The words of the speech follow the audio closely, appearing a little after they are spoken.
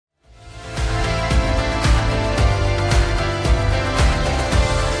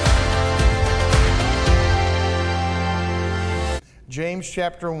James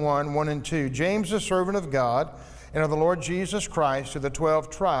chapter 1, 1 and 2. James, a servant of God and of the Lord Jesus Christ, to the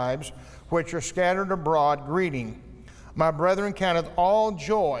 12 tribes which are scattered abroad, greeting. My brethren, count it all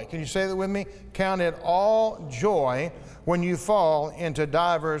joy. Can you say that with me? Count it all joy when you fall into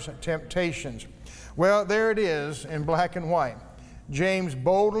divers temptations. Well, there it is in black and white. James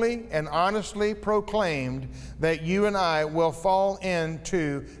boldly and honestly proclaimed that you and I will fall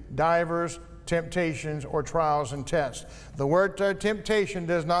into divers temptations or trials and tests. The word temptation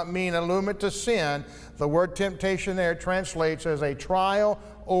does not mean allurement to sin. The word temptation there translates as a trial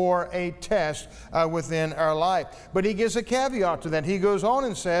or a test within our life. But he gives a caveat to that. He goes on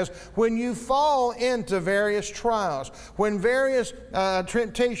and says, when you fall into various trials, when various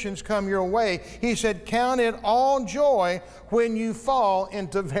temptations come your way, he said, count it all joy when you fall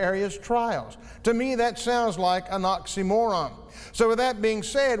into various trials. To me, that sounds like an oxymoron. So with that being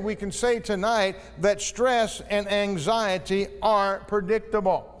said, we can say tonight that stress and anxiety are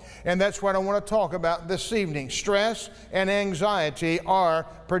predictable. And that's what I want to talk about this evening. Stress and anxiety are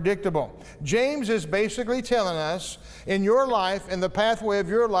predictable. James is basically telling us, in your life, in the pathway of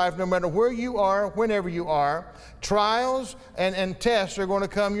your life, no matter where you are, whenever you are, trials and tests are going to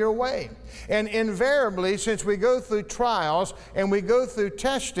come your way. And invariably, since we go through trials and we go through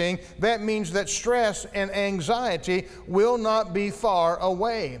testing, that means that stress and anxiety will not be far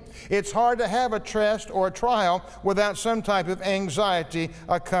away. It's hard to have a test or a trial without some type of anxiety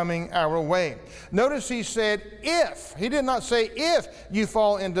coming our way. Notice he said, if. He did not say if you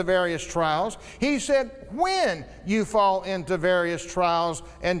fall into various trials. He said when you fall into various trials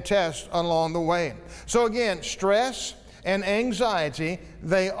and tests along the way. So again, stress and anxiety,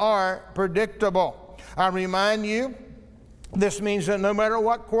 they are predictable. I remind you, this means that no matter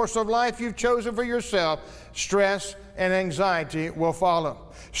what course of life you've chosen for yourself, stress and anxiety will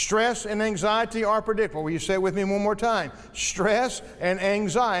follow. Stress and anxiety are predictable. Will you say it with me one more time? Stress and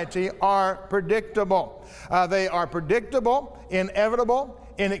anxiety are predictable. They are predictable, inevitable,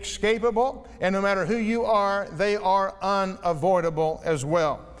 inescapable, and no matter who you are, they are unavoidable as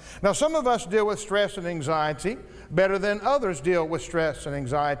well. Now, some of us deal with stress and anxiety better than others deal with stress and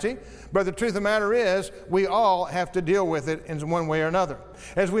anxiety, but the truth of the matter is we all have to deal with it in one way or another.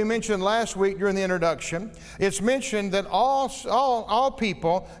 As we mentioned last week during the introduction, it's mentioned that all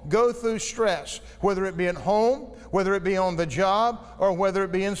people go through stress, whether it be at home, whether it be on the job, or whether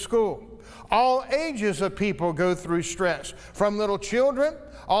it be in school. All ages of people go through stress, from little children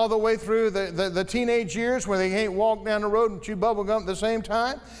all the way through the teenage years where they can't walk down the road and chew bubble gum at the same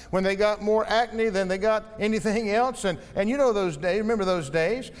time, when they got more acne than they got anything else. And you know those days, remember those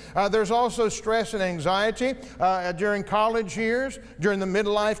days. There's also stress and anxiety during college years, during the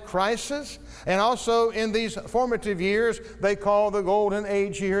midlife crisis, and also in these formative years they call the golden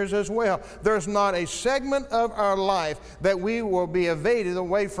age years as well. There's not a segment of our life that we will be evaded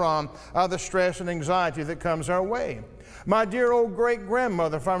away from the stress and anxiety that comes our way. My dear old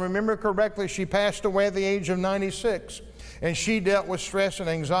great-grandmother, if I remember correctly, she passed away at the age of 96, and she dealt with stress and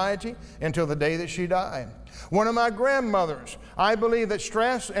anxiety until the day that she died. One of my grandmothers, I believe that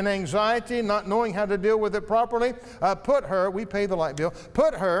stress and anxiety, not knowing how to deal with it properly, put her, we pay the light bill,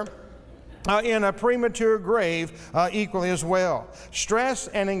 put her in a premature grave equally as well. Stress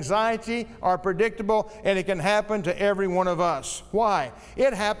and anxiety are predictable, and it can happen to every one of us. Why?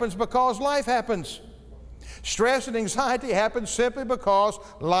 It happens because life happens. Stress and anxiety happens simply because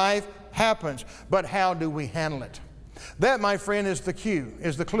life happens. But how do we handle it? That, my friend, is the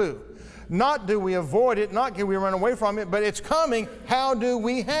clue. Not do we avoid it, not do we run away from it, but it's coming. How do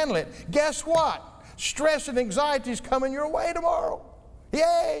we handle it? Guess what? Stress and anxiety is coming your way tomorrow.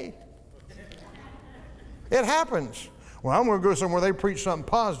 Yay! It happens. Well, I'm going to go somewhere they preach something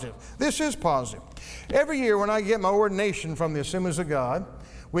positive. This is positive. Every year when I get my ordination from the Assemblies of God,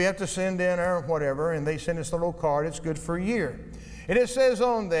 we have to send in our whatever, and they send us a little card. It's good for a year. And it says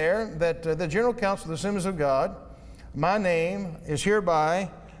on there that the General Council of the Assemblies of God, my name is hereby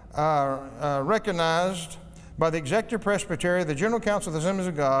recognized by the Executive Presbytery of the General Council of the Assemblies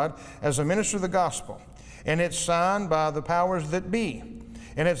of God as a minister of the gospel. And it's signed by the powers that be.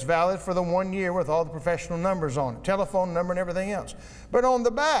 And it's valid for the 1 year with all the professional numbers on it, telephone number and everything else. But on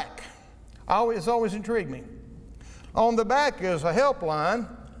the back, it's always intrigued me. On the back is a helpline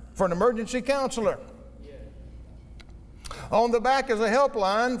for an emergency counselor. On the back is a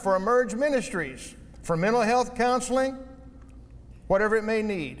helpline for Emerge Ministries, for mental health counseling, whatever it may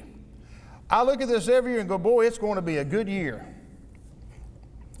need. I look at this every year and go, boy, it's going to be a good year.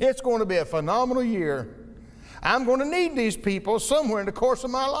 It's going to be a phenomenal year. I'm going to need these people somewhere in the course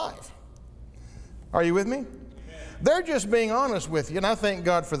of my life. Are you with me? They're just being honest with you, and I thank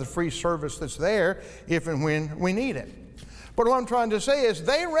God for the free service that's there if and when we need it. But what I'm trying to say is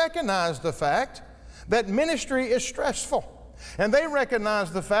they recognize the fact that ministry is stressful. And they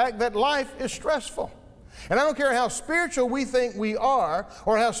recognize the fact that life is stressful. And I don't care how spiritual we think we are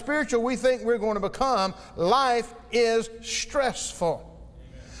or how spiritual we think we're going to become, life is stressful.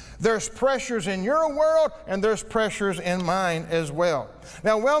 There's pressures in your world and there's pressures in mine as well.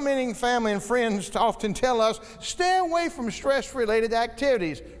 Now, well-meaning family and friends often tell us, stay away from stress-related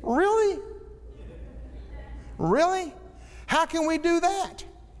activities. Really? Really? How can we do that?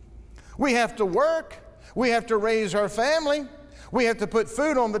 We have to work. We have to raise our family. We have to put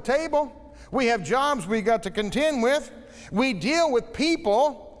food on the table. We have jobs we got to contend with. We deal with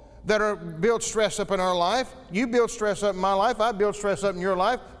people that build stress up in our life. You build stress up in my life. I build stress up in your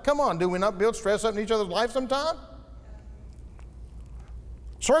life. Come on, do we not build stress up in each other's life sometime?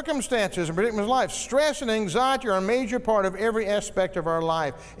 Circumstances and predicaments of life. Stress and anxiety are a major part of every aspect of our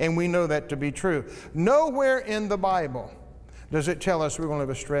life, and we know that to be true. Nowhere in the Bible does it tell us we're going to have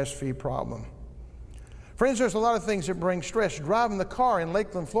a stress-free problem. Friends, there's a lot of things that bring stress. Driving the car in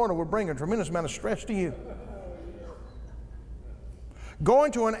Lakeland, Florida will bring a tremendous amount of stress to you.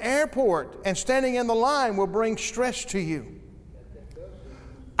 Going to an airport and standing in the line will bring stress to you.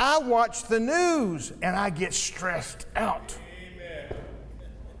 I watch the news and I get stressed out.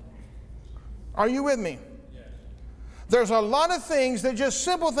 Are you with me? There's a lot of things that just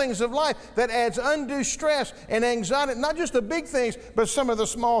simple things of life that adds undue stress and anxiety, not just the big things, but some of the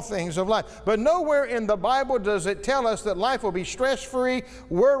small things of life. But nowhere in the Bible does it tell us that life will be stress-free,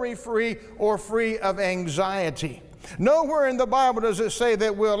 worry-free, or free of anxiety. Nowhere in the Bible does it say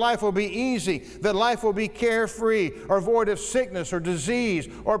that life will be easy, that life will be carefree, or void of sickness or disease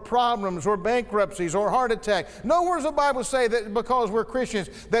or problems or bankruptcies or heart attack. Nowhere does the Bible say that because we're Christians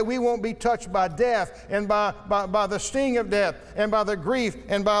that we won't be touched by death and by the sting of death and by the grief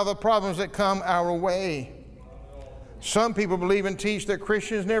and by the problems that come our way. Some people believe and teach that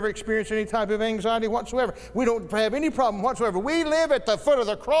Christians never experience any type of anxiety whatsoever. We don't have any problem whatsoever. We live at the foot of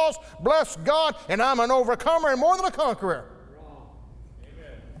the cross, bless God, and I'm an overcomer and more than a conqueror.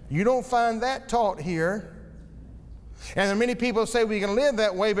 You don't find that taught here. And there are many people say we can live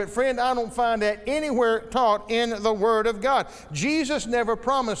that way, but friend, I don't find that anywhere taught in the Word of God. Jesus never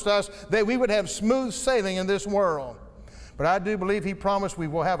promised us that we would have smooth sailing in this world. But I do believe He promised we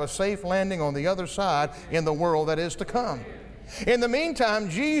will have a safe landing on the other side in the world that is to come. In the meantime,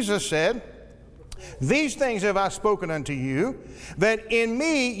 Jesus said, "These things have I spoken unto you, that in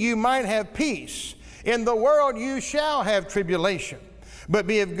me you might have peace. In the world you shall have tribulation. But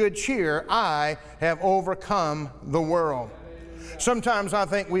be of good cheer, I have overcome the world." Sometimes I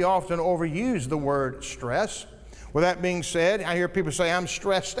think we often overuse the word stress. With that being said, I hear people say, I'm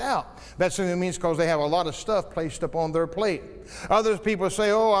stressed out. That simply means because they have a lot of stuff placed upon their plate. Other people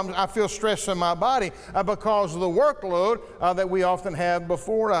say, I feel stress in my body because of the workload that we often have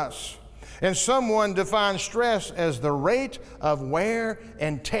before us. And someone defines stress as the rate of wear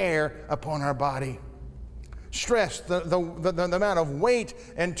and tear upon our body. Stress, the amount of weight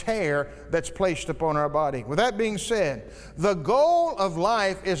and tear that's placed upon our body. With that being said, the goal of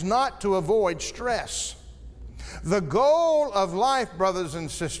life is not to avoid stress. The goal of life, brothers and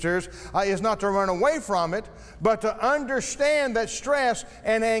sisters, is not to run away from it, but to understand that stress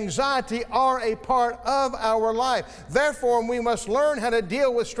and anxiety are a part of our life. Therefore, we must learn how to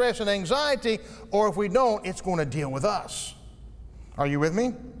deal with stress and anxiety, or if we don't, it's going to deal with us. Are you with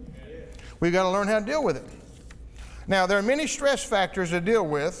me? We've got to learn how to deal with it. Now, there are many stress factors to deal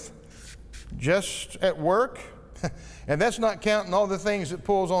with just at work, and that's not counting all the things that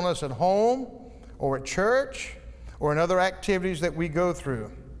pulls on us at home or at church or in other activities that we go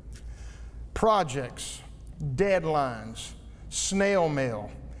through. Projects, deadlines, snail mail,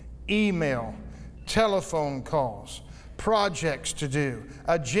 email, telephone calls, projects to do,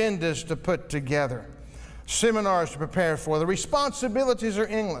 agendas to put together, seminars to prepare for. The responsibilities are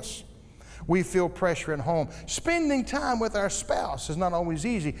endless. We feel pressure at home. Spending time with our spouse is not always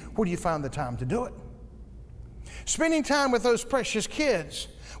easy. Where do you find the time to do it? Spending time with those precious kids.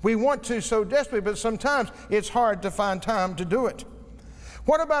 We want to so desperately, but sometimes it's hard to find time to do it.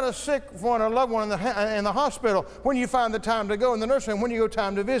 What about a sick one or loved one in the hospital? When you find the time to go in the nursing home, when you go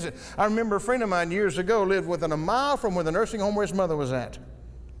time to visit? I remember a friend of mine years ago lived within a mile from where the nursing home where his mother was at.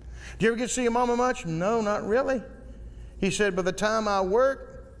 Do you ever get to see your mama much? No, not really. He said, by the time I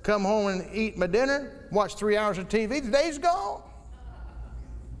work, come home and eat my dinner, watch 3 hours of TV, the day's gone.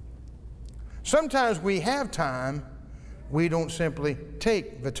 Sometimes we have time, we don't simply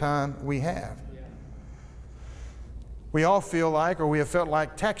take the time we have. We all feel like, or we have felt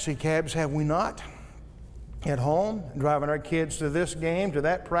like taxi cabs, have we not? At home, driving our kids to this game, to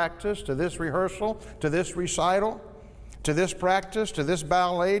that practice, to this rehearsal, to this recital, to this practice, to this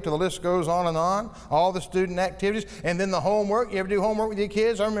ballet, to the list goes on and on, all the student activities, and then the homework. You ever do homework with your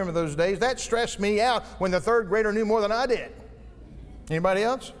kids? I remember those days. That stressed me out when the third grader knew more than I did. Anybody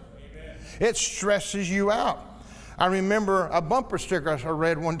else? Amen. It stresses you out. I remember a bumper sticker I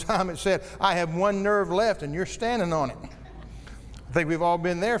read one time. It said, "I have one nerve left and you're standing on it." I think we've all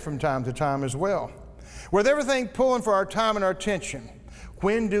been there from time to time as well. With everything pulling for our time and our attention,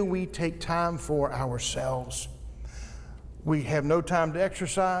 when do we take time for ourselves? We have no time to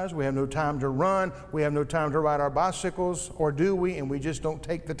exercise. We have no time to run. We have no time to ride our bicycles, or do we? And we just don't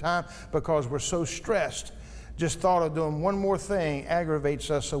take the time because we're so stressed. Just thought of doing one more thing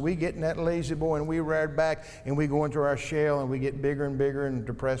aggravates us, so we get in that lazy boy and we ride back and we go into our shell and we get bigger and bigger and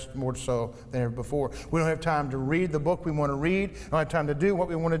depressed more so than ever before. We don't have time to read the book we want to read. We don't have time to do what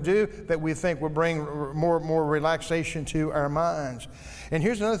we want to do that we think will bring more relaxation to our minds. And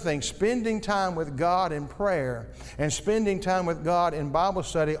here's another thing, spending time with God in prayer and spending time with God in Bible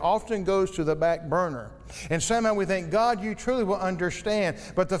study often goes to the back burner. And somehow we think, God, you truly will understand.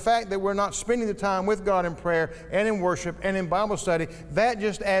 But the fact that we're not spending the time with God in prayer and in worship and in Bible study, that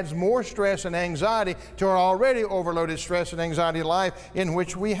just adds more stress and anxiety to our already overloaded stress and anxiety life in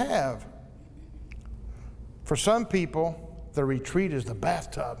which we have. For some people, the retreat is the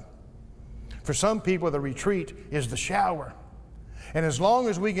bathtub. For some people, the retreat is the shower. And as long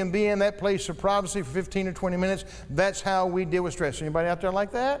as we can be in that place of privacy for 15 or 20 minutes, that's how we deal with stress. Anybody out there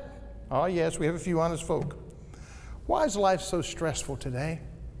like that? Oh, yes, we have a few honest folk. Why is life so stressful today?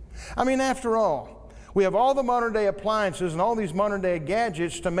 I mean, after all, we have all the modern day appliances and all these modern day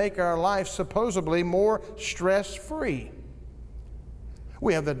gadgets to make our life supposedly more stress-free.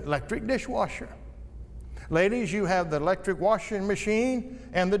 We have the electric dishwasher. Ladies, you have the electric washing machine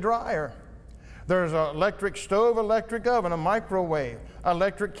and the dryer. There's an electric stove, electric oven, a microwave,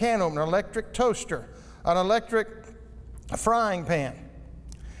 electric can opener, electric toaster, an electric frying pan.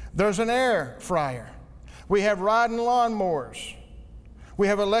 There's an air fryer. We have riding lawnmowers. We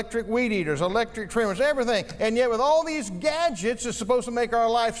have electric weed eaters, electric trimmers, everything. And yet with all these gadgets that's supposed to make our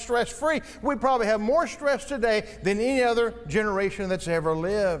life stress-free, we probably have more stress today than any other generation that's ever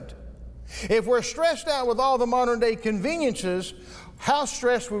lived. If we're stressed out with all the modern day conveniences, how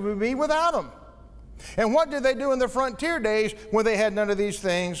stressed would we be without them? And what did they do in the frontier days when they had none of these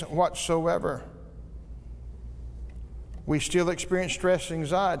things whatsoever? We still experience stress and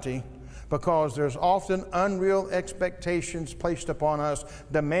anxiety because there's often unreal expectations placed upon us.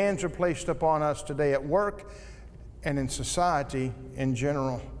 Demands are placed upon us today at work and in society in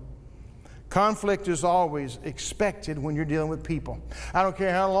general. Conflict is always expected when you're dealing with people. I don't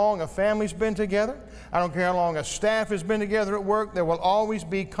care how long a family's been together. I don't care how long a staff has been together at work. There will always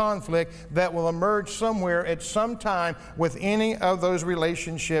be conflict that will emerge somewhere at some time with any of those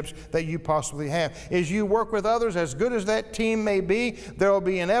relationships that you possibly have. As you work with others, as good as that team may be, there will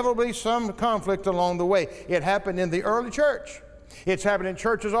be inevitably some conflict along the way. It happened in the early church. It's happened in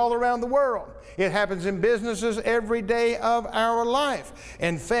churches all around the world. It happens in businesses every day of our life.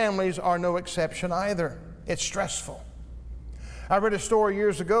 And families are no exception either. It's stressful. I read a story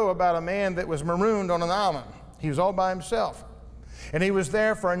years ago about a man that was marooned on an island. He was all by himself. And he was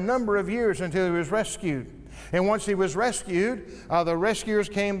there for a number of years until he was rescued. And once he was rescued, the rescuers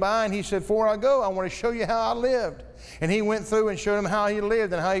came by and he said, "Before I go, I want to show you how I lived." And he went through and showed him how he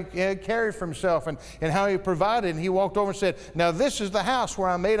lived and how he cared for himself and how he provided. And he walked over and said, "Now this is the house where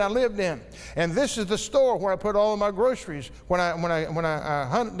I lived in. And this is the store where I put all of my groceries when I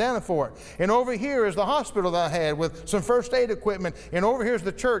hunted down for it. And over here is the hospital that I had with some first aid equipment. And over here is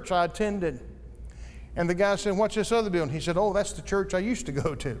the church I attended." And the guy said, "What's this other building?" He said, "Oh, that's the church I used to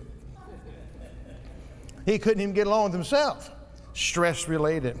go to." He couldn't even get along with himself. Stress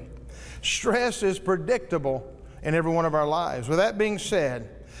related. Stress is predictable in every one of our lives. With that being said,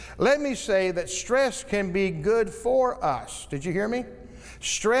 let me say that stress can be good for us. Did you hear me?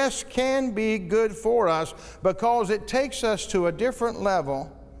 Stress can be good for us because it takes us to a different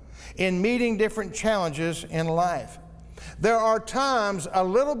level in meeting different challenges in life. There are times a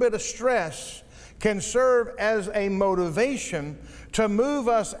little bit of stress can serve as a motivation to move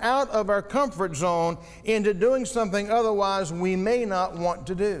us out of our comfort zone into doing something otherwise we may not want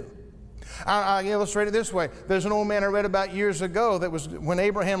to do. I illustrate it this way. There's an old man I read about years ago that was when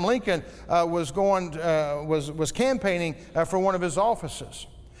Abraham Lincoln was campaigning for one of his offices.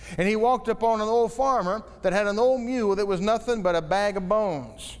 And he walked upon an old farmer that had an old mule that was nothing but a bag of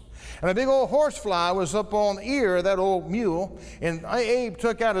bones. And a big old horsefly was up on the ear of that old mule. And Abe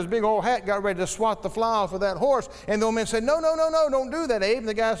took out his big old hat, got ready to swat the fly off of that horse. And the old man said, no, don't do that, Abe. And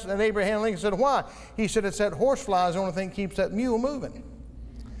the guy, and Abraham Lincoln said, "Why?" He said, "It's that horsefly is the only thing that keeps that mule moving."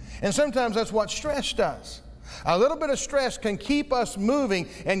 And sometimes that's what stress does. A little bit of stress can keep us moving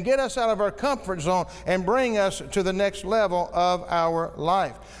and get us out of our comfort zone and bring us to the next level of our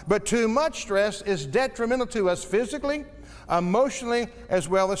life. But too much stress is detrimental to us physically, emotionally, as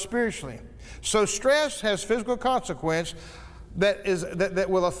well as spiritually. So stress has physical consequence that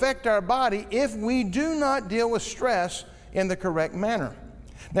will affect our body if we do not deal with stress in the correct manner.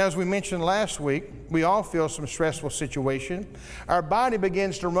 Now, as we mentioned last week, we all feel some stressful situation. Our body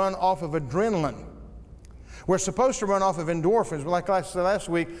begins to run off of adrenaline. We're supposed to run off of endorphins, but like I said last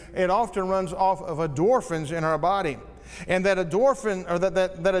week, it often runs off of endorphins in our body. And that endorphin, or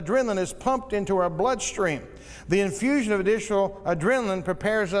that adrenaline is pumped into our bloodstream. The infusion of additional adrenaline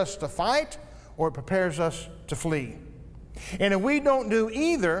prepares us to fight or it prepares us to flee. And if we don't do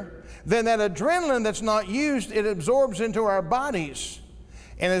either, then that adrenaline that's not used, it absorbs into our bodies.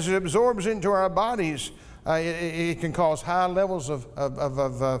 And as it absorbs into our bodies, it can cause high levels of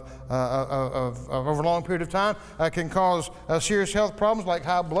over a long period of time. It can cause serious health problems like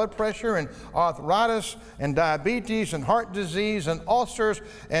high blood pressure and arthritis and diabetes and heart disease and ulcers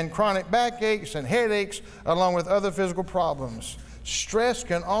and chronic backaches and headaches, along with other physical problems. Stress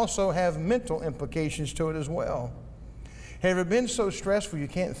can also have mental implications to it as well. Have you ever been so stressful you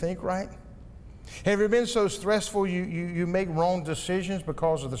can't think right? Have you ever been so stressful you make wrong decisions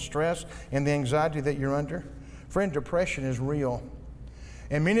because of the stress and the anxiety that you're under? Friend, depression is real.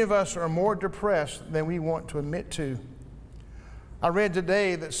 And many of us are more depressed than we want to admit to. I read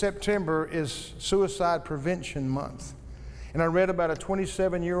today that September is Suicide Prevention Month. And I read about a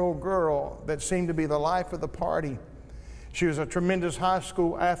 27-year-old girl that seemed to be the life of the party. She was a tremendous high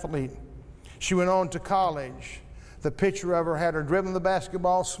school athlete. She went on to college. The picture of her had her dribbling the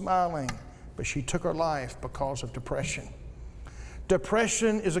basketball smiling, but she took her life because of depression.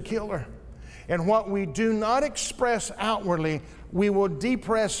 Depression is a killer. And what we do not express outwardly, we will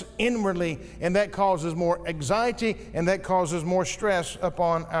depress inwardly, and that causes more anxiety and that causes more stress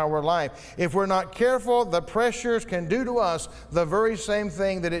upon our life. If we're not careful, the pressures can do to us the very same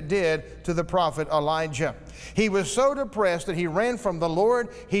thing that it did to the prophet Elijah. He was so depressed that he ran from the Lord,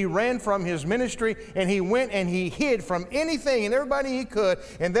 he ran from his ministry, and he went and he hid from anything and everybody he could,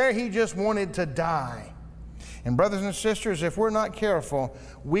 and there he just wanted to die. And brothers and sisters, if we're not careful,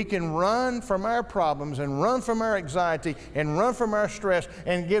 we can run from our problems and run from our anxiety and run from our stress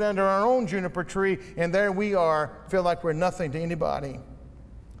and get under our own juniper tree, and there we are, feel like we're nothing to anybody.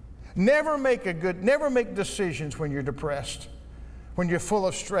 Never make decisions when you're depressed, when you're full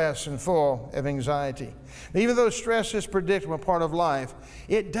of stress and full of anxiety. Even though stress is predictable, part of life,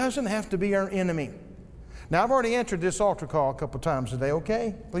 it doesn't have to be our enemy. Now, I've already answered this altar call a couple times today,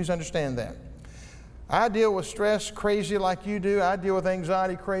 okay? Please understand that. I deal with stress crazy like you do. I deal with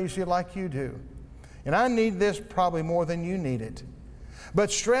anxiety crazy like you do. And I need this probably more than you need it.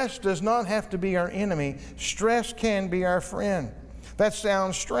 But stress does not have to be our enemy. Stress can be our friend. That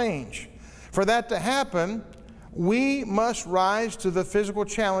sounds strange. For that to happen, we must rise to the physical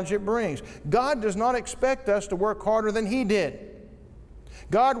challenge it brings. God does not expect us to work harder than He did.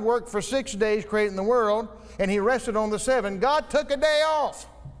 God worked for 6 days creating the world, and He rested on the 7th. God took a day off.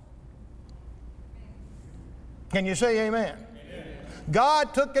 Can you say amen? Amen?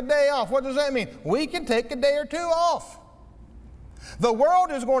 God took a day off. What does that mean? We can take a day or two off. The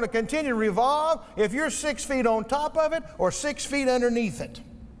world is going to continue to revolve if you're 6 feet on top of it or 6 feet underneath it.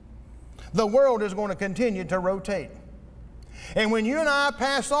 The world is going to continue to rotate. And when you and I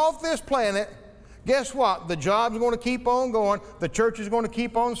pass off this planet, guess what? The job's going to keep on going, the church is going to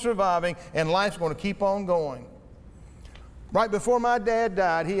keep on surviving, and life's going to keep on going. Right before my dad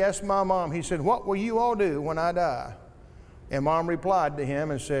died, he asked my mom, he said, "What will you all do when I die?" And Mom replied to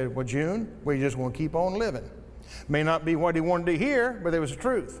him and said, "Well, June, we just want to keep on living." May not be what he wanted to hear, but it was the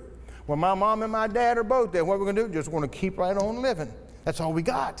truth. Well, my mom and my dad are both dead. What we're going to do? Just want to keep right on living. That's all we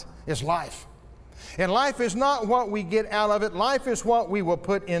got is life. And life is not what we get out of it. Life is what we will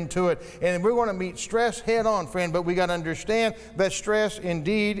put into it. And we're going to meet stress head on, friend, but we got to understand that stress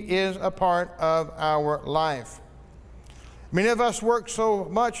indeed is a part of our life. Many of us work so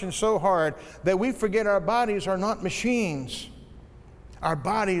much and so hard that we forget our bodies are not machines. Our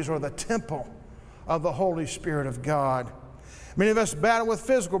bodies are the temple of the Holy Spirit of God. Many of us battle with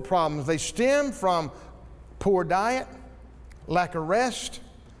physical problems. They stem from poor diet, lack of rest,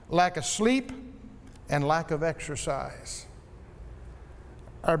 lack of sleep, and lack of exercise.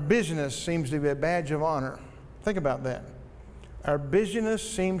 Our busyness seems to be a badge of honor. Think about that. Our busyness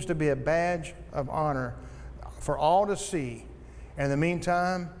seems to be a badge of honor for all to see. And in the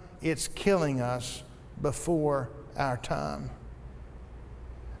meantime, it's killing us before our time.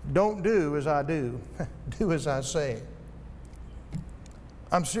 Don't do as I do. Do as I say.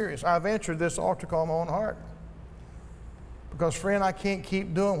 I'm serious. I've answered this altar call in my own heart. Because, friend, I can't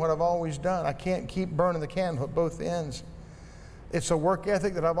keep doing what I've always done. I can't keep burning the candle at both ends. It's a work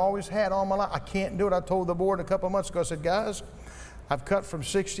ethic that I've always had all my life. I can't do it. I told the board a couple of months ago, I said, guys, I've cut from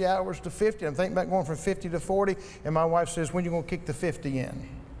 60 hours to 50. I'm thinking about going from 50 to 40. And my wife says, when are you going to kick the 50 in?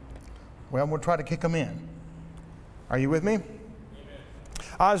 Well, I'm going to try to kick them in. Are you with me? Amen.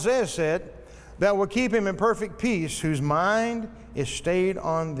 Isaiah said, that will keep him in perfect peace, whose mind is stayed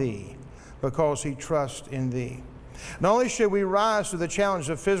on thee, because he trusts in thee. Not only should we rise to the challenge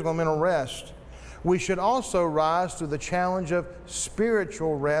of physical and mental rest, we should also rise to the challenge of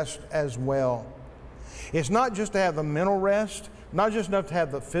spiritual rest as well. It's not just to have the mental rest, not just enough to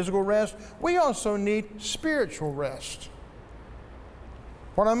have the physical rest, we also need spiritual rest.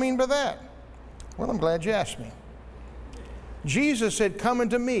 What do I mean by that? Well, I'm glad you asked me. Jesus said, come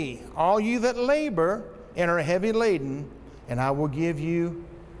unto me, all you that labor and are heavy laden, and I will give you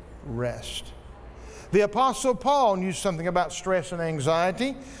rest. The Apostle Paul knew something about stress and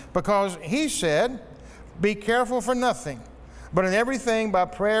anxiety, because he said, be careful for nothing, but in everything by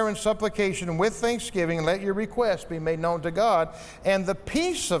prayer and supplication and with thanksgiving let your requests be made known to God, and the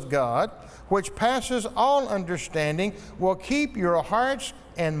peace of God, which passes all understanding, will keep your hearts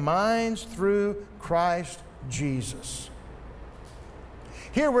and minds through Christ Jesus.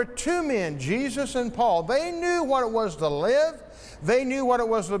 Here were two men, Jesus and Paul. They knew what it was to live. They knew what it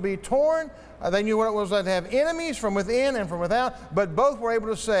was to be torn. They knew what it was like to have enemies from within and from without. But both were able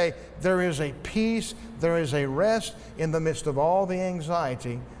to say, there is a peace, there is a rest in the midst of all the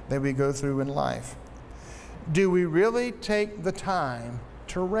anxiety that we go through in life. Do we really take the time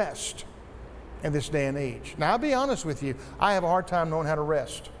to rest in this day and age? Now, I'll be honest with you. I have a hard time knowing how to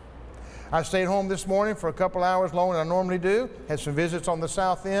rest. I stayed home this morning for a couple hours longer than I normally do. Had some visits on the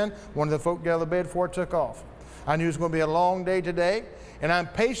south end. One of the folk got out of bed before it took off. I knew it was going to be a long day today. And I'm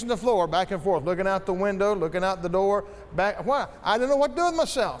pacing the floor back and forth, looking out the window, looking out the door. Back. Why? I don't know what to do with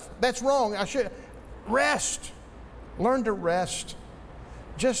myself. That's wrong. I should rest. Learn to rest.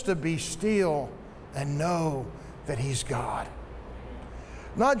 Just to be still and know that He's God.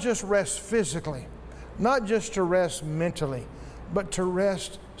 Not just rest physically. Not just to rest mentally, but to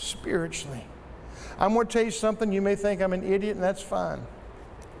rest spiritually. I'm going to tell you something. You may think I'm an idiot, and that's fine.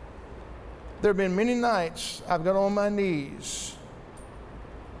 There have been many nights I've got on my knees,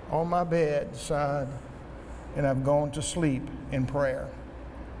 on my bedside, and I've gone to sleep in prayer.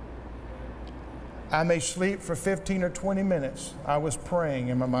 I may sleep for 15 or 20 minutes. I was praying,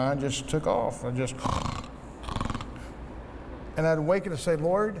 and my mind just took off. And I'd wake up and say,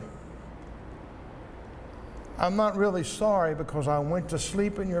 Lord, I'm not really sorry because I went to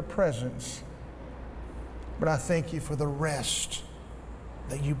sleep in your presence, but I thank you for the rest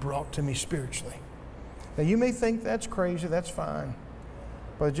that you brought to me spiritually. Now, you may think that's crazy, that's fine.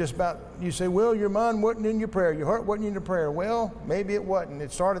 But just about, you say, well, your mind wasn't in your prayer, your heart wasn't in your prayer. Well, maybe it wasn't.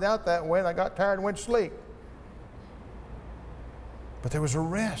 It started out that way, and I got tired and went to sleep. But there was a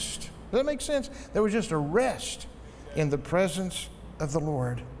rest. Does that make sense? There was just a rest in the presence of the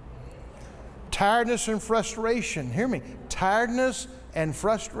Lord. Tiredness and frustration, hear me, tiredness and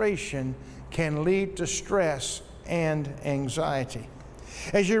frustration can lead to stress and anxiety.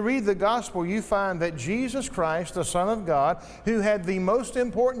 As you read the gospel, you find that Jesus Christ, the Son of God, who had the most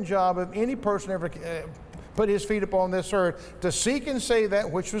important job of any person ever put his feet upon this earth, to seek and save that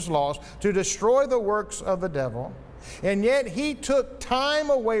which was lost, to destroy the works of the devil, and yet he took time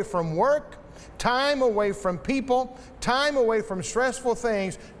away from work, time away from people, time away from stressful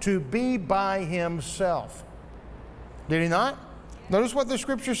things to be by himself. Did he not? Notice what the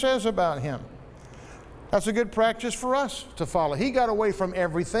scripture says about him. That's a good practice for us to follow. He got away from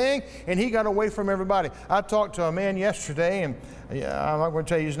everything, and he got away from everybody. I talked to a man yesterday, and I'm not going to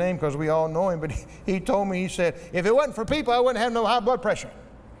tell you his name because we all know him, but he told me, he said, if it wasn't for people, I wouldn't have no high blood pressure.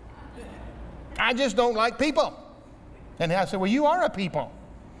 I just don't like people. And I said, well, you are a people.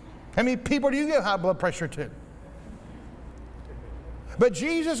 How many people do you give high blood pressure to? But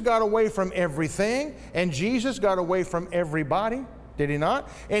Jesus got away from everything, and Jesus got away from everybody. Did he not?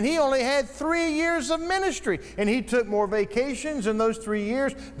 And he only had 3 years of ministry. And he took more vacations in those 3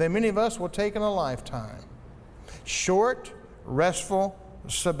 years than many of us will take in a lifetime. Short, restful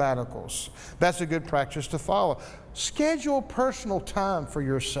sabbaticals. That's a good practice to follow. Schedule personal time for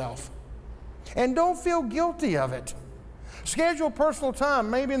yourself. And don't feel guilty of it. Schedule personal time,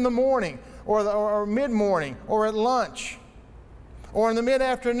 maybe in the morning or mid-morning or at lunch, or in the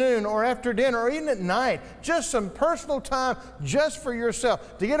mid-afternoon, or after dinner, or even at night. Just some personal time just for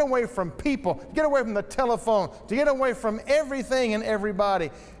yourself, to get away from people, to get away from the telephone, to get away from everything and everybody,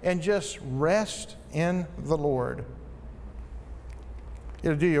 and just rest in the Lord.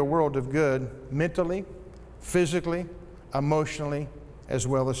 It'll do you a world of good mentally, physically, emotionally, as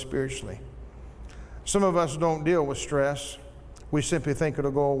well as spiritually. Some of us don't deal with stress. We simply think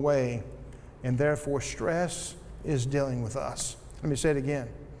it'll go away, and therefore stress is dealing with us. Let me say it again.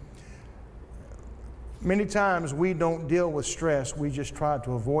 Many times we don't deal with stress. We just try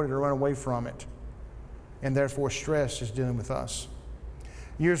to avoid it or run away from it, and therefore stress is dealing with us.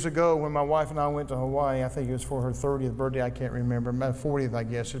 Years ago, when my wife and I went to Hawaii, I think it was for her 30th birthday, I can't remember, my 40th, I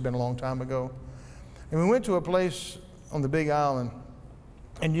guess, it's been a long time ago. And we went to a place on the Big Island,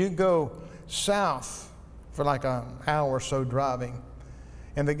 and you go south for like an hour or so driving.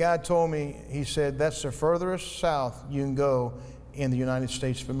 And the guy told me, he said, that's the furthest south you can go in the United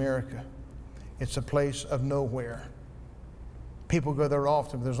States of America. It's a place of nowhere. People go there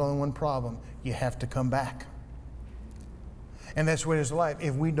often, but there's only one problem. You have to come back. And that's what it's like.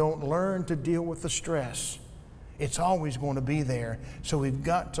 If we don't learn to deal with the stress, it's always going to be there. So we've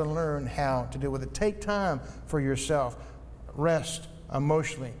got to learn how to deal with it. Take time for yourself. Rest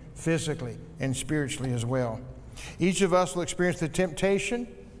emotionally, physically, and spiritually as well. Each of us will experience the temptation,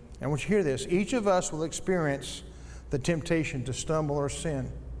 and I want you to hear this, each of us will experience the temptation to stumble or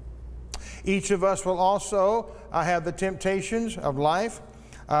sin. Each of us will also have the temptations of life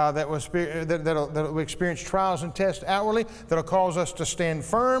that will experience trials and tests outwardly that will cause us to stand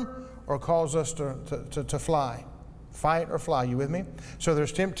firm or cause us to fly. Fight or fly. You with me? So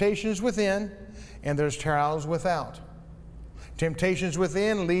there's temptations within and there's trials without. Temptations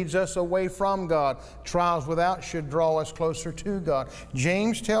within leads us away from God. Trials without should draw us closer to God.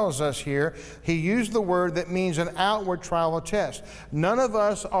 James tells us here, he used the word that means an outward trial or test. None of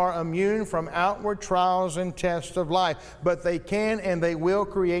us are immune from outward trials and tests of life, but they can and they will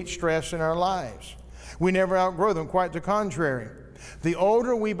create stress in our lives. We never outgrow them, quite the contrary. The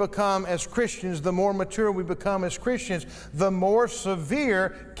older we become as Christians, the more mature we become as Christians, the more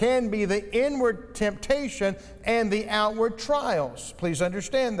severe can be the inward temptation and the outward trials. Please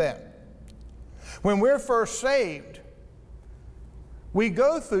understand that. When we're first saved, we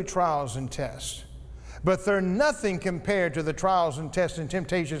go through trials and tests, but they're nothing compared to the trials and tests and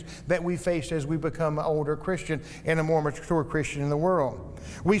temptations that we face as we become an older Christian and a more mature Christian in the world.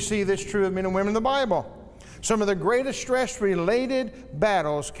 We see this true of men and women in the Bible. Some of the greatest stress-related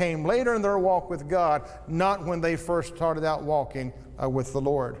battles came later in their walk with God, not when they first started out walking with the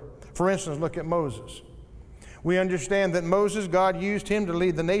Lord. For instance, look at Moses. We understand that Moses, God used him to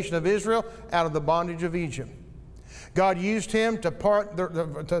lead the nation of Israel out of the bondage of Egypt. God used him to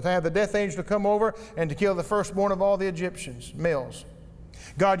have the death angel to come over and to kill the firstborn of all the Egyptians, males.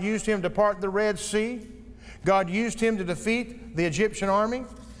 God used him to part the Red Sea. God used him to defeat the Egyptian army.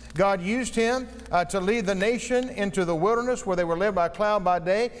 God used him to lead the nation into the wilderness where they were led by a cloud by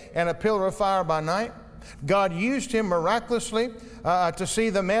day and a pillar of fire by night. God used him miraculously to see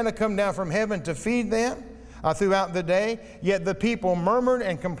the manna come down from heaven to feed them throughout the day. Yet the people murmured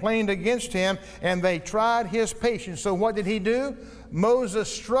and complained against him, and they tried his patience. So what did he do?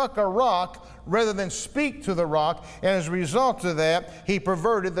 Moses struck a rock rather than speak to the rock, and as a result of that, he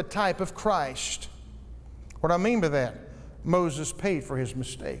perverted the type of Christ. What do I mean by that? Moses paid for his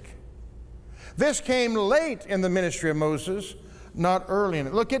mistake. This came late in the ministry of Moses, not early in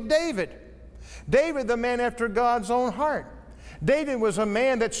it. Look at David. David, the man after God's own heart. David was a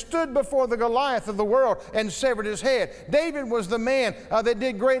man that stood before the Goliath of the world and severed his head. David was the man that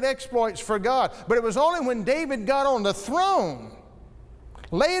did great exploits for God. But it was only when David got on the throne,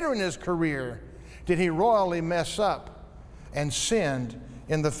 later in his career, did he royally mess up and sinned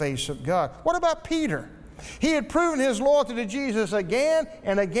in the face of God. What about Peter? He had proven his loyalty to Jesus again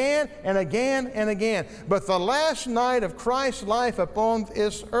and again and again and again. But the last night of Christ's life upon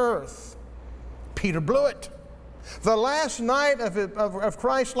this earth, Peter blew it. The last night of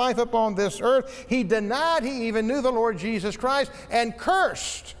Christ's life upon this earth, he denied he even knew the Lord Jesus Christ and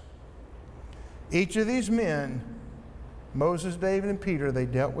cursed. Each of these men, Moses, David, and Peter, they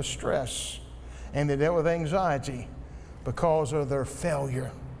dealt with stress and they dealt with anxiety because of their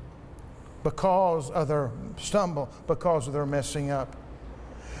failure, because of their stumble, because of their messing up.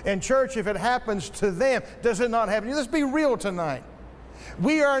 And church, if it happens to them, does it not happen? Let's be real tonight.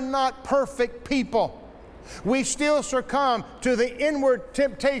 We are not perfect people. We still succumb to the inward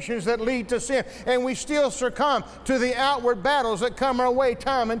temptations that lead to sin, and we still succumb to the outward battles that come our way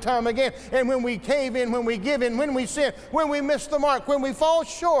time and time again. And when we cave in, when we give in, when we sin, when we miss the mark, when we fall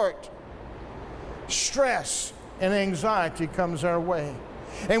short, stress and anxiety comes our way.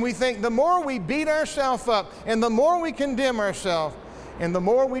 And we think the more we beat ourselves up and the more we condemn ourselves and the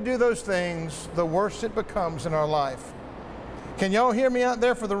more we do those things, the worse it becomes in our life. Can y'all hear me out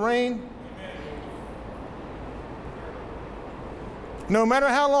there for the rain? No matter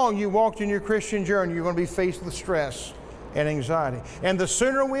how long you walked in your Christian journey, you're going to be faced with stress. and anxiety. And the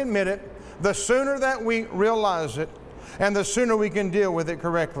sooner we admit it, the sooner that we realize it, and the sooner we can deal with it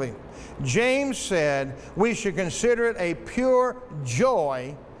correctly. James said we should consider it a pure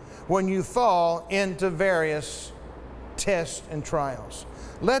joy when you fall into various tests and trials.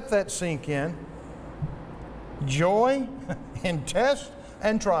 Let that sink in. Joy in tests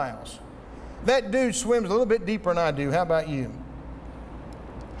and trials. That dude swims a little bit deeper than I do. How about you?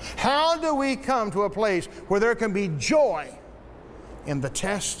 How do we come to a place where there can be joy in the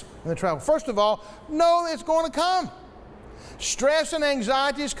test and the trial? First of all, know it's going to come. Stress and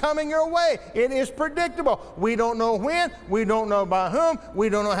anxiety is coming your way. It is predictable. We don't know when, we don't know by whom, we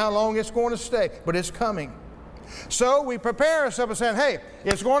don't know how long it's going to stay, but it's coming. So we prepare ourselves and say, hey,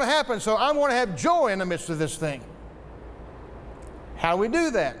 it's going to happen, so I'm going to have joy in the midst of this thing. How do we do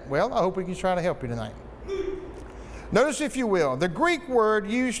that? Well, I hope we can try to help you tonight. Notice, if you will, the Greek word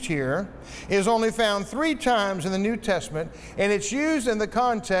used here is only found 3 times in the New Testament, and it's used in the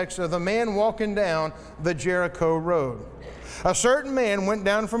context of the man walking down the Jericho road. A certain man went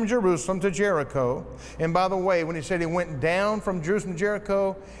down from Jerusalem to Jericho. And by the way, when he said he went down from Jerusalem to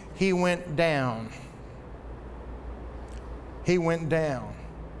Jericho, he went down. He went down.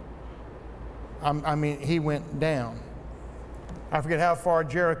 He went down. I forget how far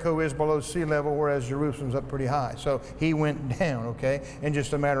Jericho is below sea level, whereas Jerusalem's up pretty high. So he went down, okay, in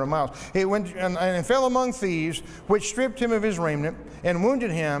just a matter of miles. He went and fell among thieves, which stripped him of his raiment and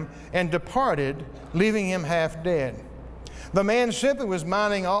wounded him and departed, leaving him half dead. The man simply was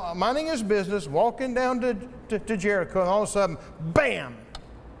minding his business, walking down to Jericho, and all of a sudden, bam!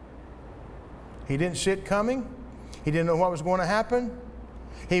 He didn't see it coming. He didn't know what was going to happen.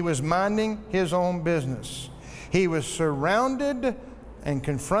 He was minding his own business. He was surrounded and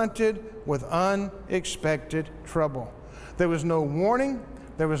confronted with unexpected trouble. There was no warning.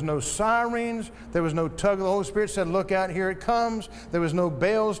 There was no sirens. There was no tug. The Holy Spirit said, look out, here it comes. There was no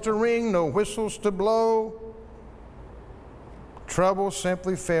bells to ring, no whistles to blow. Trouble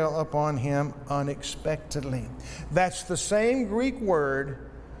simply fell upon him unexpectedly. That's the same Greek word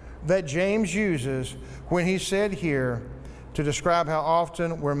that James uses when he said here to describe how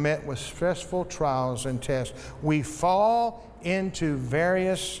often we're met with stressful trials and tests. We fall into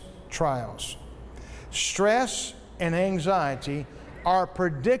various trials. Stress and anxiety are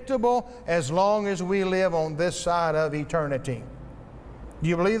predictable as long as we live on this side of eternity. Do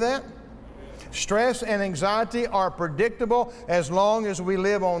you believe that? Stress and anxiety are predictable as long as we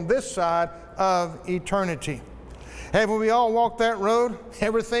live on this side of eternity. Haven't we all walked that road?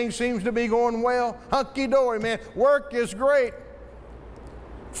 Everything seems to be going well. Hunky-dory, man. Work is great.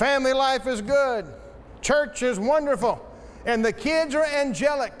 Family life is good. Church is wonderful. And the kids are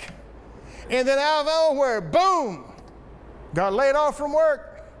angelic. And then out of nowhere, boom, got laid off from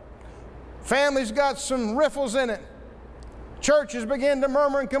work. Family's got some riffles in it. Churches begin to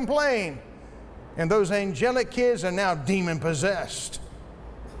murmur and complain. And those angelic kids are now demon-possessed.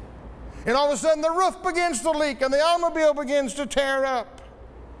 And all of a sudden the roof begins to leak and the automobile begins to tear up.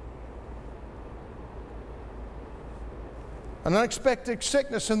 An unexpected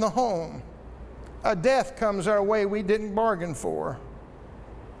sickness in the home. A death comes our way we didn't bargain for.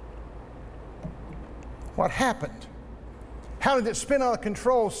 What happened? How did it spin out of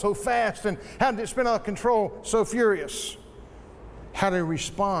control so fast, and how did it spin out of control so furious? How do we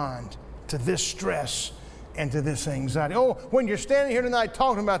respond to this stress and to this anxiety? Oh, when you're standing here tonight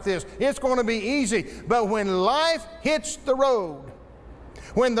talking about this, it's going to be easy. But when life hits the road,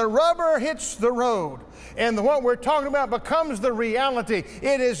 when the rubber hits the road, and what we're talking about becomes the reality,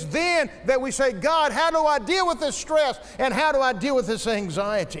 it is then that we say, God, how do I deal with this stress, and how do I deal with this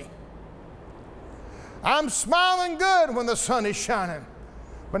anxiety? I'm smiling good when the sun is shining,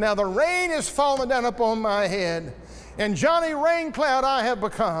 but now the rain is falling down upon my head, and Johnny Rain Cloud I have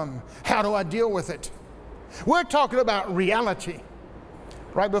become. How do I deal with it? We're talking about reality.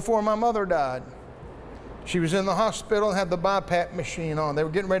 Right before my mother died, she was in the hospital and had the BiPAP machine on. They were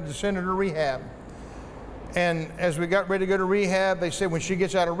getting ready to send her to rehab. And as we got ready to go to rehab, they said when she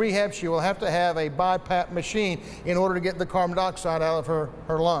gets out of rehab, she will have to have a BiPAP machine in order to get the carbon dioxide out of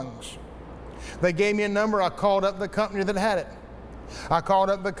her lungs. They gave me a number. I called up the company that had it. I called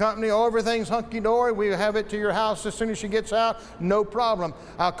up the company. Oh, everything's hunky-dory. We have it to your house as soon as she gets out. No problem.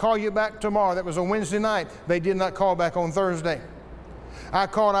 I'll call you back tomorrow. That was a Wednesday night. They did not call back on Thursday. I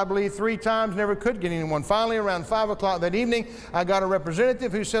called, I believe, 3 times, never could get anyone. Finally, around 5 o'clock that evening, I got a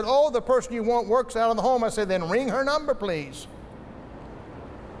representative who said, oh, the person you want works out of the home. I said, then ring her number, please.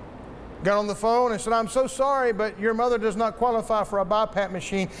 Got on the phone and said, I'm so sorry, but your mother does not qualify for a BiPAP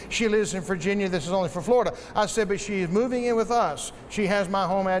machine. She lives in Virginia. This is only for Florida. I said, but she is moving in with us. She has my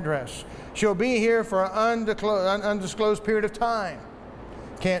home address. She'll be here for an undisclosed period of time.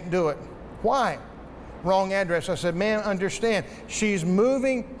 Can't do it. Why? Wrong address. I said, ma'am, understand. She's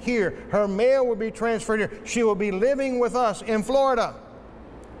moving here. Her mail will be transferred here. She will be living with us in Florida.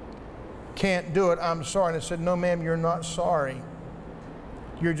 Can't do it. I'm sorry. And I said, no, ma'am, you're not sorry.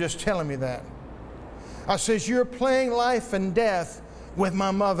 You're just telling me that. I says, you're playing life and death with my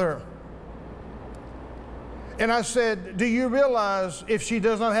mother. And I said, do you realize if she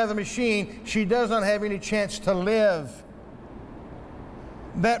does not have the machine, she does not have any chance to live?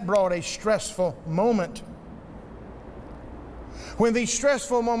 That brought a stressful moment. When these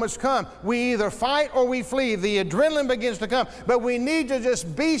stressful moments come, we either fight or we flee. The adrenaline begins to come. But we need to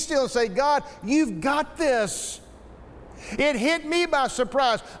just be still and say, God, you've got this. It hit me by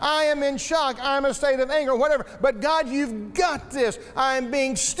surprise. I am in shock. I'm in a state of anger, whatever. But God, you've got this. I am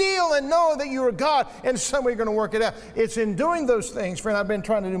being still and know that you are God, and some way you're going to work it out. It's in doing those things, friend, I've been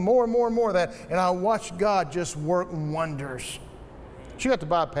trying to do more and more and more of that, and I watched God just work wonders. She got the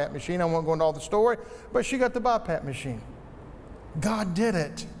BiPAP machine. I won't go into all the story, but she got the BiPAP machine. God did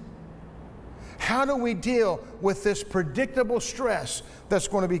it. How do we deal with this predictable stress that's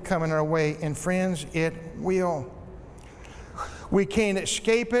going to be coming our way? And friends, it will. We can't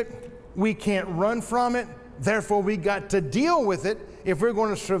escape it. We can't run from it. Therefore, we got to deal with it if we're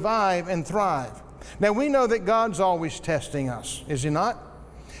going to survive and thrive. Now, we know that God's always testing us, is He not?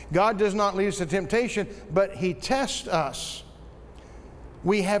 God does not lead us to temptation, but He tests us.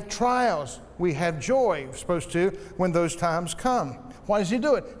 We have trials. We have joy, we're supposed to, when those times come. Why does He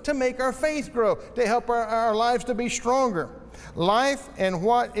do it? To make our faith grow, to help our lives to be stronger. Life and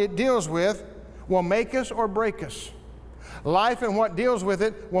what it deals with will make us or break us. Life and what deals with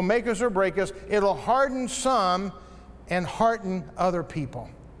it will make us or break us. It'll harden some and hearten other people.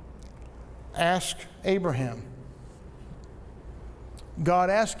 Ask Abraham. God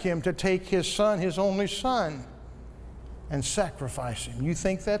asked him to take his son, his only son, and sacrifice him. You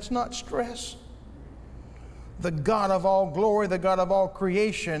think that's not stress? The God of all glory, the God of all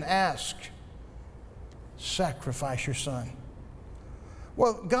creation asked, sacrifice your son.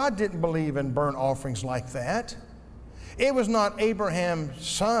 Well, God didn't believe in burnt offerings like that. It was not Abraham's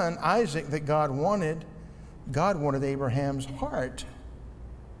son, Isaac, that God wanted. God wanted Abraham's heart.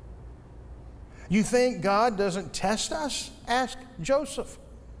 You think God doesn't test us? Ask Joseph.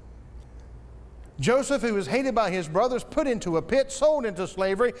 Joseph, who was hated by his brothers, put into a pit, sold into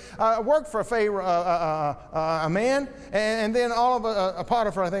slavery, worked for Pharaoh, a man, and then all of a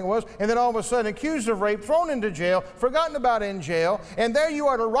Potiphar, I think it was, and then all of a sudden accused of rape, thrown into jail, forgotten about in jail, and there you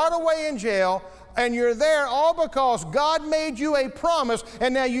are to rot away in jail, and you're there all because God made you a promise,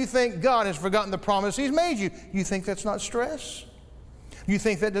 and now you think God has forgotten the promise He's made you. You think that's not stress? You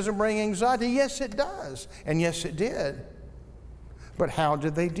think that doesn't bring anxiety? Yes, it does, and yes, it did. But how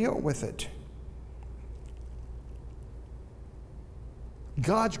did they deal with it?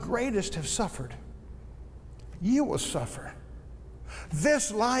 God's greatest have suffered. You will suffer.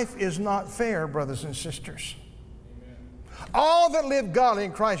 This life is not fair, brothers and sisters. Amen. All that live godly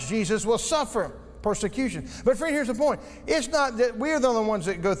in Christ Jesus will suffer persecution. But friend, here's the point. It's not that we're the only ones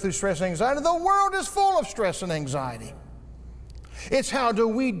that go through stress and anxiety. The world is full of stress and anxiety. It's how do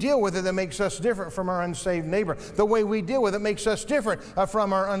we deal with it that makes us different from our unsaved neighbor. The way we deal with it makes us different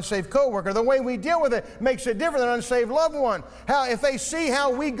from our unsaved coworker. The way we deal with it makes it different than an unsaved loved one. How, if they see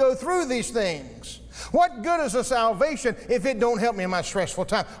how we go through these things, what good is a salvation if it don't help me in my stressful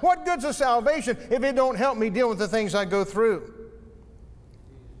time? What good is a salvation if it don't help me deal with the things I go through?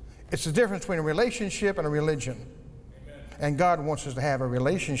 It's the difference between a relationship and a religion. Amen. And God wants us to have a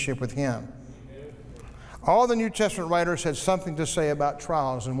relationship with Him. All the New Testament writers had something to say about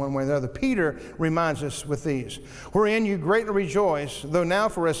trials in one way or the other. Peter reminds us with these. Wherein you greatly rejoice, though now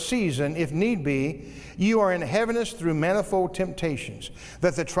for a season, if need be, you are in heaviness through manifold temptations,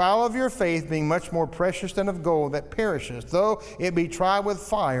 that the trial of your faith, being much more precious than of gold that perisheth, though it be tried with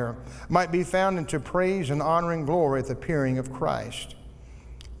fire, might be found into praise and honor and glory at the appearing of Christ.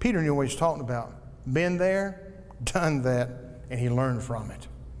 Peter knew what he's talking about. Been there, done that, and he learned from it.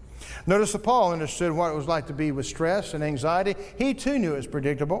 Notice that Paul understood what it was like to be with stress and anxiety. He too knew it was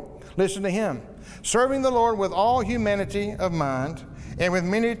predictable. Listen to him. Serving the Lord with all humanity of mind and with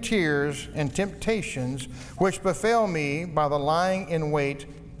many tears and temptations which befell me by the lying in wait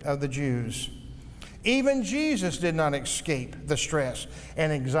of the Jews. Even Jesus did not escape the stress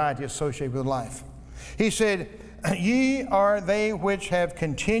and anxiety associated with life. He said, ye are they which have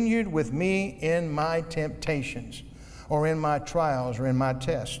continued with me in my temptations, or in my trials, or in my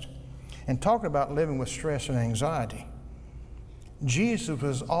test. And talking about living with stress and anxiety, Jesus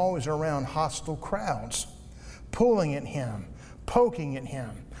was always around hostile crowds, pulling at him, poking at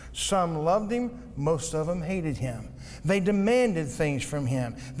him. Some loved him, most of them hated him. They demanded things from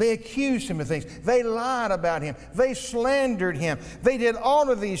him. They accused him of things. They lied about him. They slandered him. They did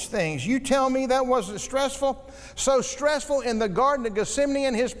all of these things. You tell me that wasn't stressful? So stressful in the Garden of Gethsemane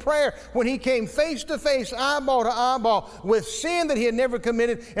in his prayer when he came face to face, eyeball to eyeball with sin that he had never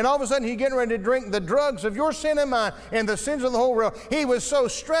committed, and all of a sudden he's getting ready to drink the drugs of your sin and mine and the sins of the whole world. He was so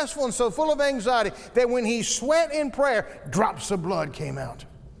stressful and so full of anxiety that when he sweat in prayer, drops of blood came out.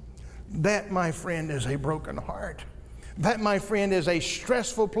 That, my friend, is a broken heart. That, my friend, is a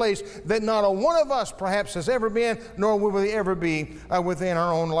stressful place that not a one of us perhaps has ever been, nor will we ever be within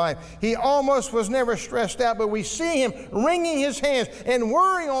our own life. He almost was never stressed out, but we see him wringing his hands and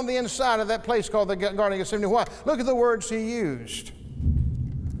worrying on the inside of that place called the Garden of Gethsemane. Why? Look at the words he used.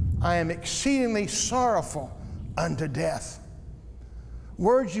 I am exceedingly sorrowful unto death.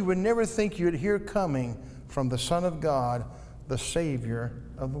 Words you would never think you'd hear coming from the Son of God, the Savior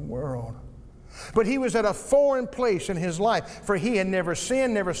of the world. But he was at a foreign place in his life, for he had never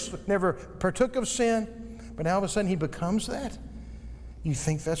sinned, never partook of sin. But now all of a sudden he becomes that. You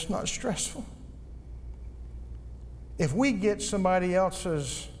think that's not stressful? If we get somebody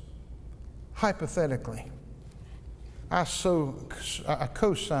else's, hypothetically, I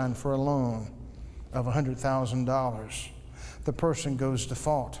co-sign for a loan of $100,000. The person goes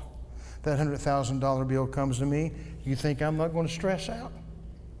default. That $100,000 bill comes to me. You think I'm not going to stress out?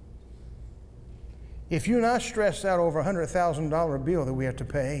 If you're not stressed out over a $100,000 bill that we have to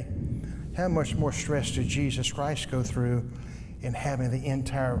pay, how much more stress did Jesus Christ go through in having the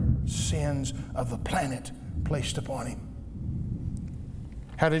entire sins of the planet placed upon him?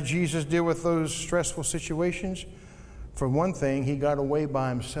 How did Jesus deal with those stressful situations? For one thing, he got away by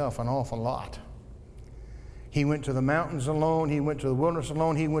himself an awful lot. He went to the mountains alone. He went to the wilderness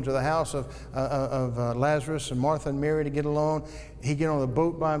alone. He went to the house of Lazarus and Martha and Mary to get alone. He'd get on the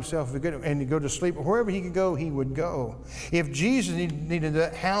boat by himself and he'd go to sleep. Wherever he could go, he would go. If Jesus needed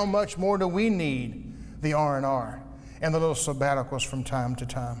that, how much more do we need the R&R and the little sabbaticals from time to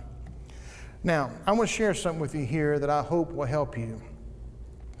time? Now, I want to share something with you here that I hope will help you.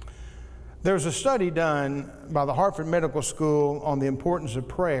 There's a study done by the Harvard Medical School on the importance of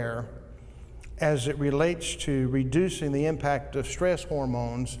prayer as it relates to reducing the impact of stress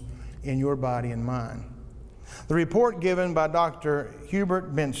hormones in your body and mind. The report given by Dr.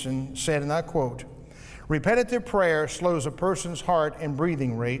 Hubert Benson said, and I quote, repetitive prayer slows a person's heart and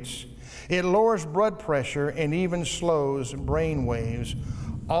breathing rates. It lowers blood pressure and even slows brain waves,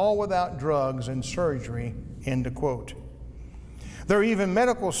 all without drugs and surgery, end of quote. There are even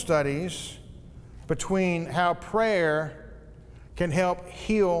medical studies between how prayer can help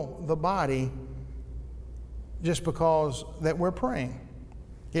heal the body just because that we're praying.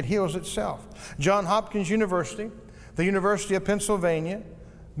 It heals itself. Johns Hopkins University, the University of Pennsylvania,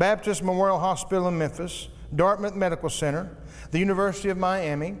 Baptist Memorial Hospital in Memphis, Dartmouth Medical Center, the University of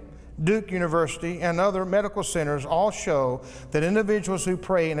Miami, Duke University, and other medical centers all show that individuals who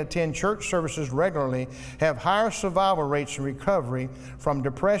pray and attend church services regularly have higher survival rates and recovery from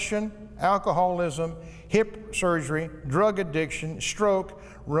depression, alcoholism, hip surgery, drug addiction, stroke,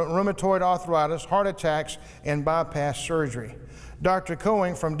 rheumatoid arthritis, heart attacks, and bypass surgery. Dr.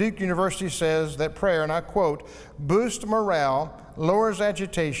 Cohen from Duke University says that prayer, and I quote, boosts morale, lowers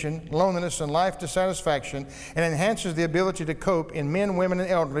agitation, loneliness, and life dissatisfaction, and enhances the ability to cope in men, women, and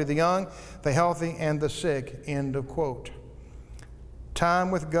elderly, the young, the healthy, and the sick, end of quote.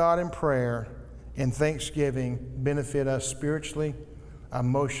 Time with God in prayer and thanksgiving benefit us spiritually,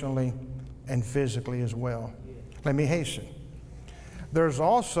 emotionally, and physically as well. Let me hasten. There's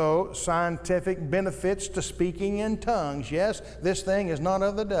also scientific benefits to speaking in tongues. Yes, this thing is not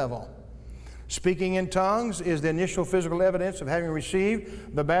of the devil. Speaking in tongues is the initial physical evidence of having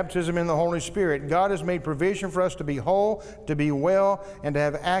received the baptism in the Holy Spirit. God has made provision for us to be whole, to be well, and to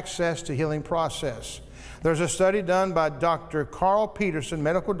have access to healing process. There's a study done by Dr. Carl Peterson,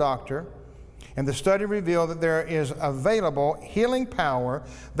 medical doctor, and the study revealed that there is available healing power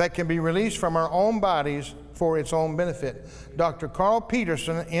that can be released from our own bodies for its own benefit. Dr. Carl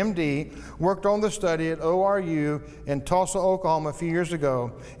Peterson, MD, worked on the study at ORU in Tulsa, Oklahoma a few years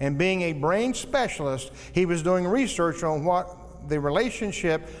ago. And being a brain specialist, he was doing research on what the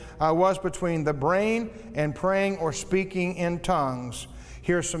relationship was between the brain and praying or speaking in tongues.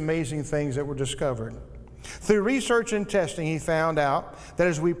 Here's some amazing things that were discovered. Through research and testing, he found out that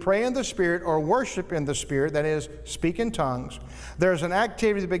as we pray in the Spirit or worship in the Spirit, that is, speak in tongues, there's an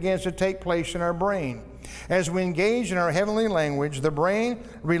activity that begins to take place in our brain. As we engage in our heavenly language, the brain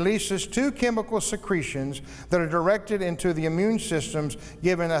releases two chemical secretions that are directed into the immune systems,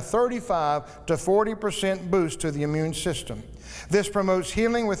 giving a 35 to 40% boost to the immune system. This promotes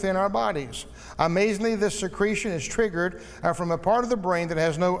healing within our bodies. Amazingly, this secretion is triggered from a part of the brain that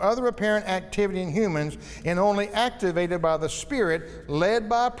has no other apparent activity in humans and only activated by the Spirit, led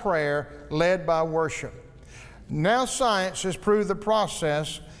by prayer, led by worship. Now science has proved the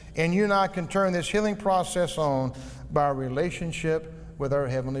process, and you and I can turn this healing process on by our relationship with our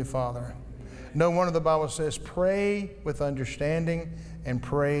Heavenly Father. No wonder the Bible says, pray with understanding and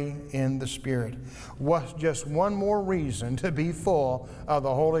pray in the Spirit. What's just one more reason to be full of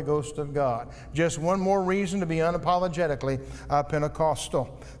the Holy Ghost of God? Just one more reason to be unapologetically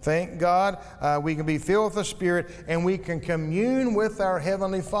Pentecostal. Thank God we can be filled with the Spirit and we can commune with our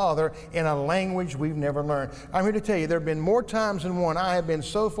Heavenly Father in a language we've never learned. I'm here to tell you, there have been more times than one I have been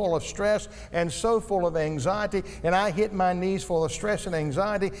so full of stress and so full of anxiety, and I hit my knees full of stress and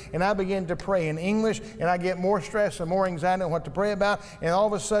anxiety, and I begin to pray in English, and I get more stress and more anxiety on what to pray about, and all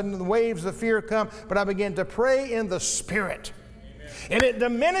of a sudden the waves of fear come, but I begin to pray in the Spirit. And it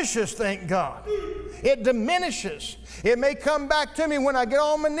diminishes, thank God. It diminishes. It may come back to me when I get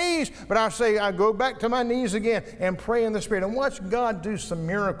on my knees, but I go back to my knees again and pray in the Spirit and watch God do some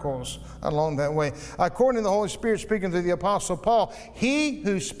miracles along that way. According to the Holy Spirit speaking to the Apostle Paul, he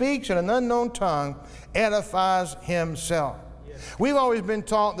who speaks in an unknown tongue edifies himself. We've always been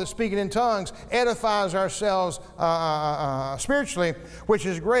taught that speaking in tongues edifies ourselves spiritually, which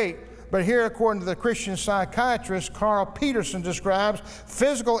is great. But here, according to the Christian psychiatrist Carl Peterson, describes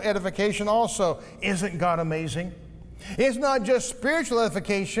physical edification also. Isn't God amazing? It's not just spiritual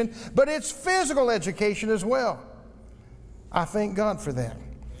edification, but it's physical education as well. I thank God for that.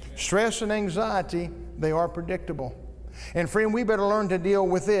 Stress and anxiety, they are predictable. And friend, we better learn to deal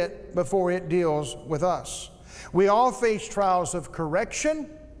with it before it deals with us. We all face trials of correction,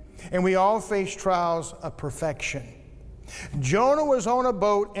 and we all face trials of perfection. Jonah was on a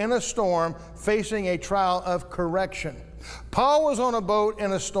boat in a storm facing a trial of correction. Paul was on a boat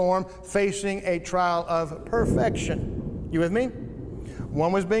in a storm facing a trial of perfection. You with me?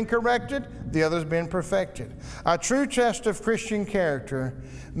 One was being corrected, the other's being perfected. A true test of Christian character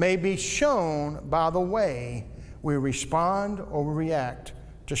may be shown by the way we respond or react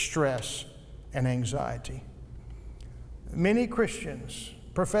to stress and anxiety. Many Christians,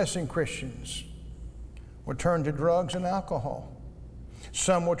 professing Christians, will turn to drugs and alcohol.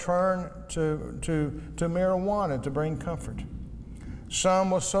 Some will turn to marijuana to bring comfort. Some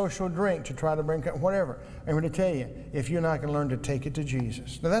will social drink to try to bring comfort, whatever. I'm going to tell you, if you're not going to learn to take it to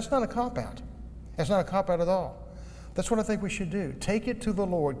Jesus. Now, that's not a cop-out. That's not a cop-out at all. That's what I think we should do. Take it to the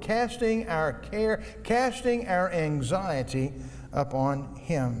Lord, casting our care, casting our anxiety upon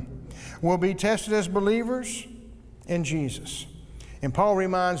Him. We'll be tested as believers in Jesus. And Paul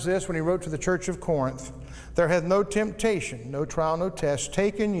reminds this when he wrote to the church of Corinth, there hath no temptation, no trial, no test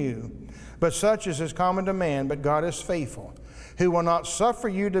taken you, but such as is common to man, but God is faithful, who will not suffer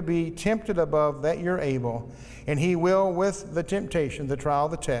you to be tempted above that you're able, and He will with the temptation, the trial,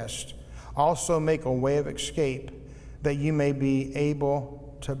 the test, also make a way of escape, that you may be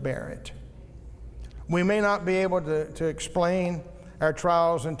able to bear it. We may not be able to explain our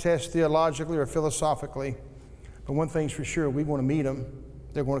trials and tests theologically or philosophically, but one thing's for sure, we want to meet them.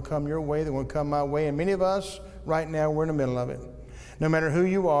 They're going to come your way, they're going to come my way, and many of us, right now, we're in the middle of it. No matter who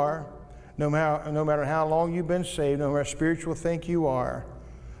you are, no matter how long you've been saved, no matter how spiritual think you are,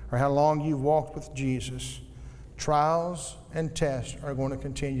 or how long you've walked with Jesus, trials and tests are going to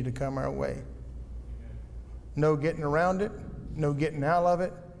continue to come our way. No getting around it, no getting out of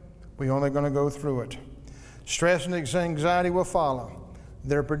it. We're only going to go through it. Stress and anxiety will follow.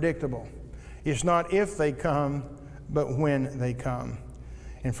 They're predictable. It's not if they come, but when they come.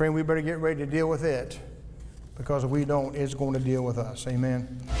 And friend, we better get ready to deal with it, because if we don't, it's going to deal with us.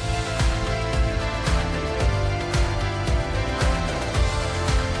 Amen.